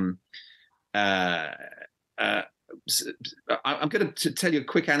 I'm going to tell you a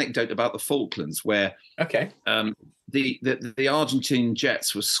quick anecdote about the Falklands, where the Argentine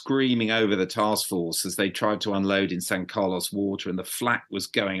jets were screaming over the task force as they tried to unload in San Carlos water, and the flak was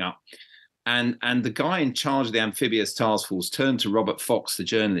going up. And the guy in charge of the amphibious task force turned to Robert Fox, the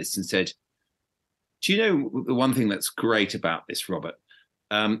journalist, and said, "Do you know the one thing that's great about this, Robert?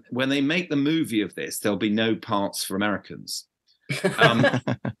 When they make the movie of this, there'll be no parts for Americans."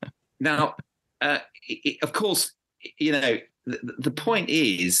 Now, of course, the point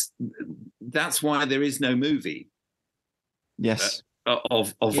is that's why there is no movie. Yes.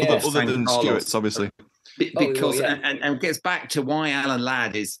 Of other than Stuart's, obviously. Because and it gets back to why Alan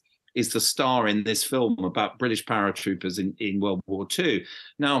Ladd is the star in this film about British paratroopers in World War II.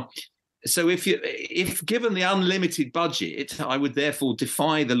 Now, so if given the unlimited budget, I would therefore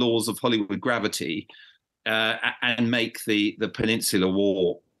defy the laws of Hollywood gravity and make the Peninsular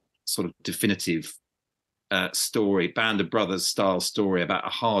War sort of definitive story, Band of Brothers style story about a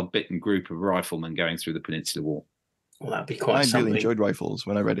hard-bitten group of riflemen going through the Peninsular War. Well, that'd be quite something. I really enjoyed Rifles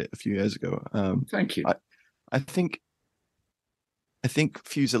when I read it a few years ago. Thank you. I think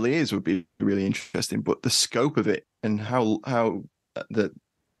Fusiliers would be really interesting, but the scope of it and how the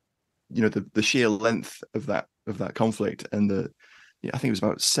sheer length of that conflict and I think it was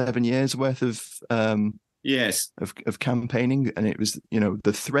about 7 years worth of of campaigning, and it was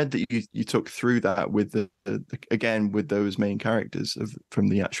the thread that you took through that with the again with those main characters from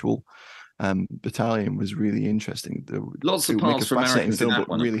the actual battalion was really interesting. Lots of parts for Americans film, in that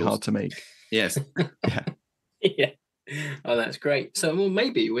but really hard to make. Yes. Yeah. Oh, that's great. So, well,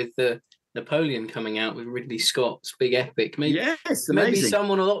 maybe with the Napoleon coming out with Ridley Scott's big epic, maybe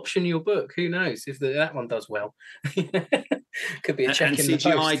someone will option your book. Who knows if that one does well? Could be a check in the post.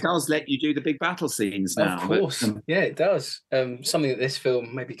 CGI does let you do the big battle scenes now. Of course, yeah, it does. Something that this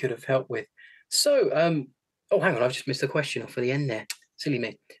film maybe could have helped with. So, hang on, I've just missed a question off for the end there. Silly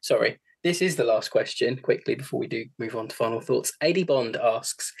me. Sorry. This is the last question, quickly, before we do move on to final thoughts. AD Bond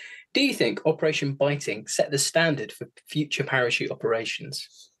asks, do you think Operation Biting set the standard for future parachute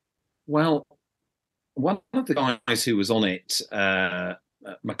operations? Well, one of the guys who was on it,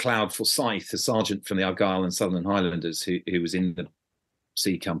 MacLeod Forsyth, a sergeant from the Argyll and Southern Highlanders who was in the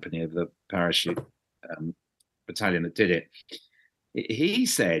C Company of the parachute battalion that did it, he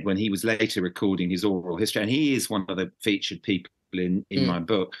said when he was later recording his oral history, and he is one of the featured people in my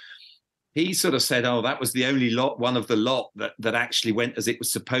book, he sort of said, "Oh, that was the only one of the lot that actually went as it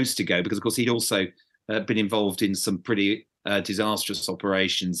was supposed to go," because of course he'd also been involved in some pretty disastrous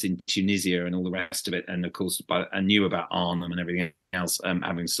operations in Tunisia and all the rest of it, and of course I knew about Arnhem and everything else,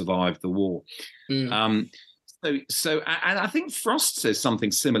 having survived the war. So and I think Frost says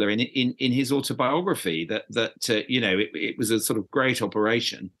something similar in his autobiography that it was a sort of great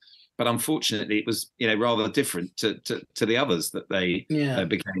operation. But unfortunately, it was rather different to the others that they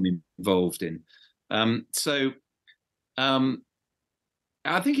became involved in. So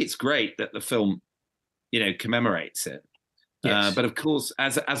I think it's great that the film commemorates it. Yes. But of course,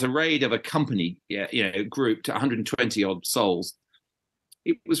 as a raid of a company, group to 120 odd souls,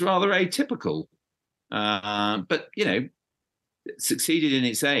 it was rather atypical. But succeeded in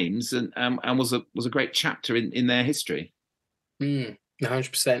its aims and was a great chapter in their history.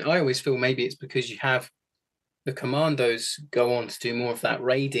 100%. I always feel maybe it's because you have the commandos go on to do more of that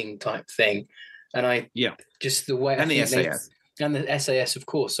raiding type thing, and just the way and the SAS and the SAS, of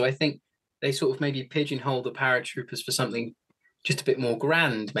course. So I think they sort of maybe pigeonhole the paratroopers for something just a bit more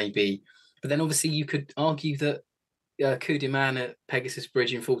grand, maybe. But then obviously you could argue that Coup de Man at Pegasus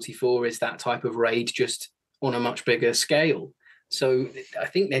Bridge in 44 is that type of raid, just on a much bigger scale. So I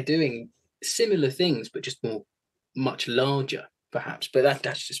think they're doing similar things, but just much larger, perhaps. But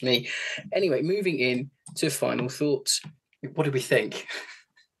that's just me. Anyway, moving in to final thoughts. What do we think?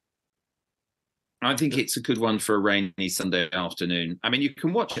 I think it's a good one for a rainy Sunday afternoon. I mean, you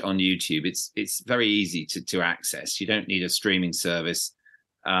can watch it on YouTube. It's very easy to access. You don't need a streaming service.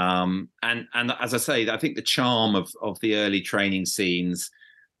 And as I say, I think the charm of the early training scenes,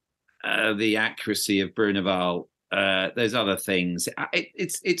 the accuracy of Bruneval, there's other things.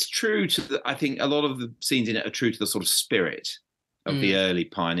 It's true to I think a lot of the scenes in it are true to the sort of spirit of the early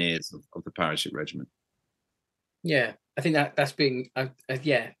pioneers of the Parachute Regiment. Yeah, I think that's being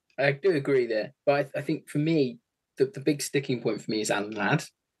I do agree there. But I think for me, the big sticking point for me is Alan Ladd.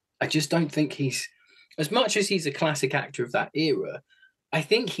 I just don't think he's, as much as he's a classic actor of that era, I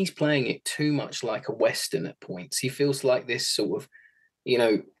think he's playing it too much like a Western at points. He feels like this sort of,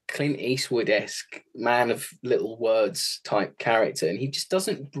 Clint Eastwood-esque man of little words type character, and he just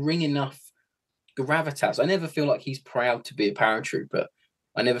doesn't bring enough gravitas. I never feel like he's proud to be a paratrooper.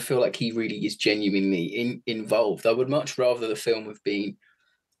 I never feel like he really is genuinely involved. I would much rather the film have been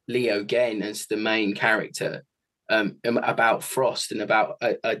Leo Genn as the main character, about Frost and about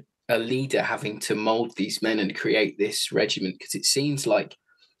a leader having to mold these men and create this regiment, because it seems like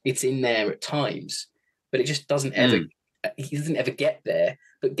it's in there at times, but it just doesn't ever. He doesn't ever get there.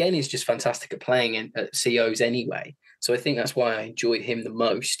 But Genn is just fantastic at playing at COs anyway, so I think that's why I enjoyed him the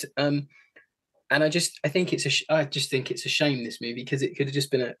most. And I just think it's a shame, this movie, because it could have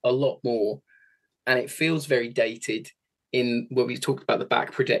just been a lot more, and it feels very dated. In where we talked about the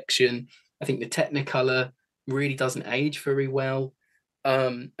back projection, I think the Technicolour really doesn't age very well,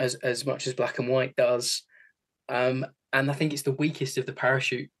 as much as black and white does, and I think it's the weakest of the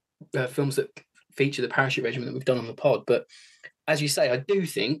parachute films that feature the Parachute Regiment that we've done on the pod. But as you say, I do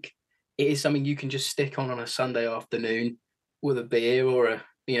think it is something you can just stick on a Sunday afternoon with a beer or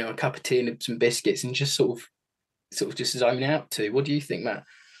a cup of tea and some biscuits, and just sort of just zone out to. What do you think, Matt?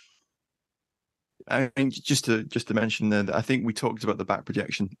 I mean, just to mention there that I think we talked about the back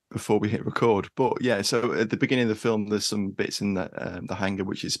projection before we hit record, but yeah. So at the beginning of the film, there's some bits in the hangar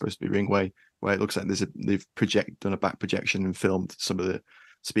which is supposed to be Ringway, where it looks like they've done a back projection and filmed some of the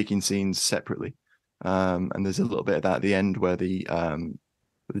speaking scenes separately. And there's a little bit of that at the end where the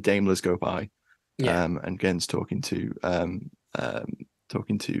Daimlers go by, and Genn's talking to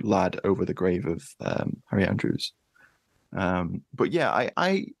Ladd over the grave of Harry Andrews. But yeah,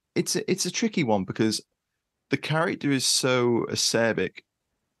 it's a tricky one, because the character is so acerbic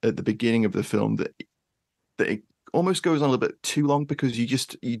at the beginning of the film that it almost goes on a little bit too long, because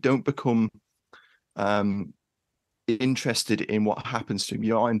you don't become interested in what happens to him.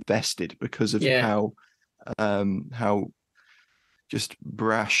 You're invested because of how just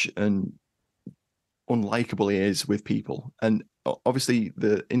brash and unlikable he is with people. And obviously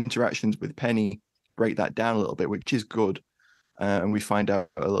the interactions with Penny break that down a little bit, which is good. And we find out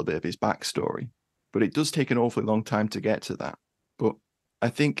a little bit of his backstory, but it does take an awfully long time to get to that. But I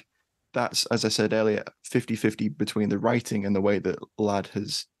think that's, as I said earlier, 50-50 between the writing and the way that Ladd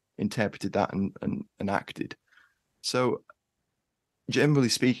has interpreted that and acted. So generally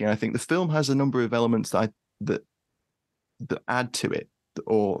speaking, I think the film has a number of elements that add to it.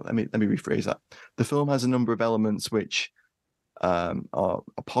 Or let me rephrase that. The film has a number of elements which are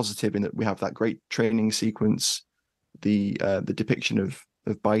positive, in that we have that great training sequence, the depiction of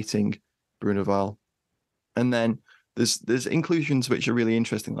biting Bruneval, and then there's inclusions which are really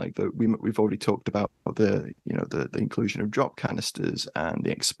interesting, like we've already talked about the inclusion of drop canisters and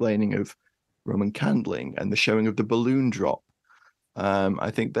the explaining of Roman candling and the showing of the balloon drop.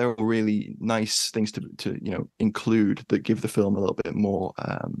 I think they're all really nice things to include, that give the film a little bit more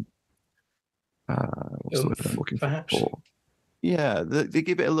what's the word I'm looking perhaps for? Yeah, they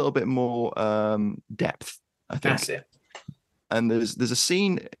give it a little bit more depth, I think. That's it. And there's a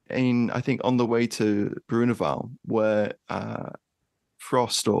scene I think on the way to Bruneval where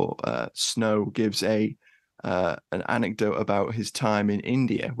Frost or Snow gives an anecdote about his time in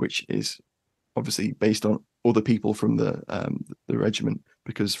India, which is obviously based on other people from the regiment,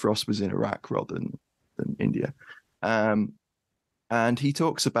 because Frost was in Iraq rather than India. And he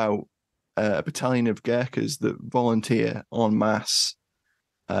talks about a battalion of Gurkhas that volunteer en masse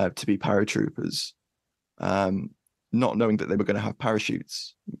to be paratroopers, not knowing that they were going to have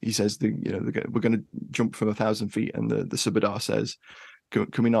parachutes. He says, we're going to jump from 1,000 feet, and the Subadar says,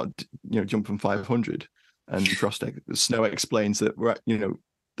 can we not, jump from 500? And Snow explains that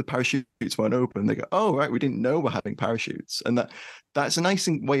the parachutes weren't open. They go, oh right, we didn't know we're having parachutes, and that's a nice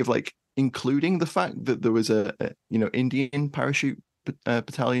way of like including the fact that there was a Indian parachute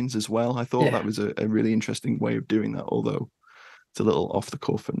battalions as well. I thought that was a really interesting way of doing that, although it's a little off the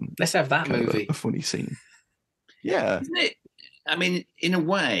cuff and let's have that movie. A funny scene. Yeah, isn't it? I mean, in a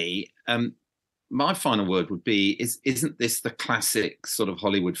way, my final word would be: isn't this the classic sort of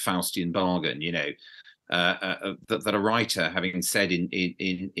Hollywood Faustian bargain? That a writer, having said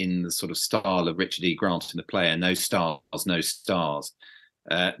in the sort of style of Richard E. Grant in The Player, no stars, no stars,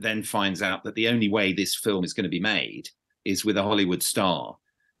 then finds out that the only way this film is going to be made is with a Hollywood star.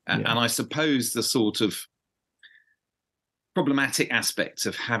 And I suppose the sort of problematic aspects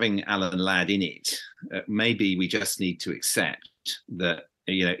of having Alan Ladd in it, maybe we just need to accept that,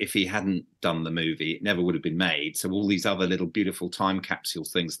 if he hadn't done the movie, it never would have been made. So all these other little beautiful time capsule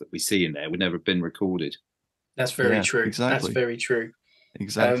things that we see in there would never have been recorded. That's very true. Exactly. That's very true.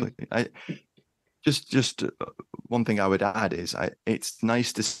 Exactly. Just one thing I would add is it's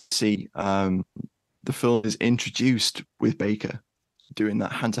nice to see the film is introduced with Baker doing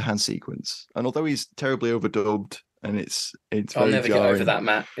that hand-to-hand sequence, and although he's terribly overdubbed and it's I'll very never jarring, get over that,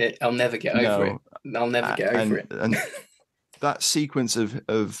 Matt. I'll never get over it. I'll never get over it. And that sequence of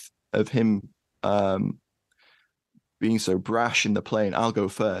him being so brash in the plane, I'll go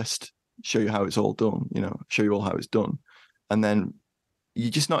first, show you how it's all done, show you all how it's done, and then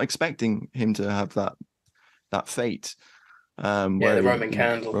you're just not expecting him to have that fate. Where the Roman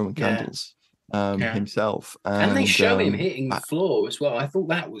candles himself, and they show him hitting the floor as well. I thought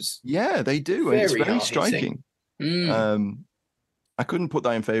that was they do, and it's very striking. I couldn't put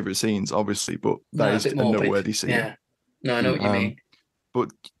that in favorite scenes, obviously, but that is a noteworthy scene. Yeah, no, I know what you mean.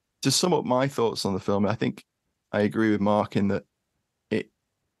 But to sum up my thoughts on the film, I think I agree with Mark in that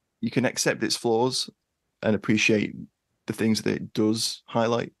you can accept its flaws and appreciate the things that it does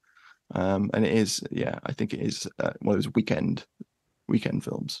highlight. And it is, I think it is one of those weekend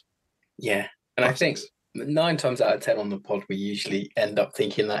films. Yeah, and I think 9 times out of 10 on the pod, we usually end up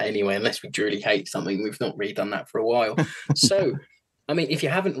thinking that anyway, unless we truly hate something. We've not really done that for a while. So, I mean, if you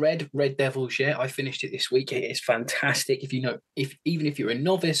haven't read Red Devils yet, I finished it this week. It is fantastic. Even if you're a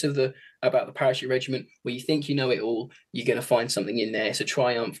novice about the Parachute Regiment, where you think you know it all, you're going to find something in there. It's a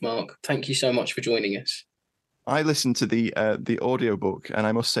triumph, Mark. Thank you so much for joining us. I listened to the audiobook, and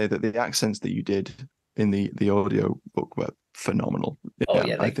I must say that the accents that you did in the audiobook were phenomenal.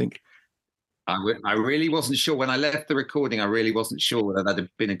 I think. I really wasn't sure when I left the recording. I really wasn't sure whether that had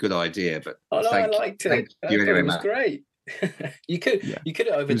been a good idea, but I liked it. It was great. You could have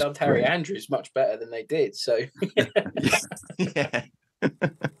overdubbed Harry Andrews much better than they did. So yeah.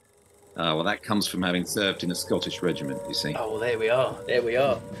 Well, that comes from having served in a Scottish regiment, you see. Oh, well, there we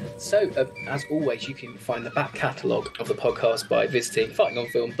are. So, as always, you can find the back catalogue of the podcast by visiting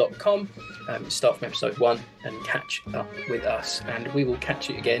fightingonfilm.com. Start from episode 1 and catch up with us. And we will catch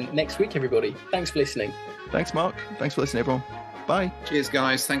you again next week, everybody. Thanks for listening. Thanks, Mark. Thanks for listening, everyone. Bye. Cheers,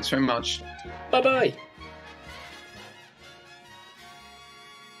 guys. Thanks very much. Bye-bye.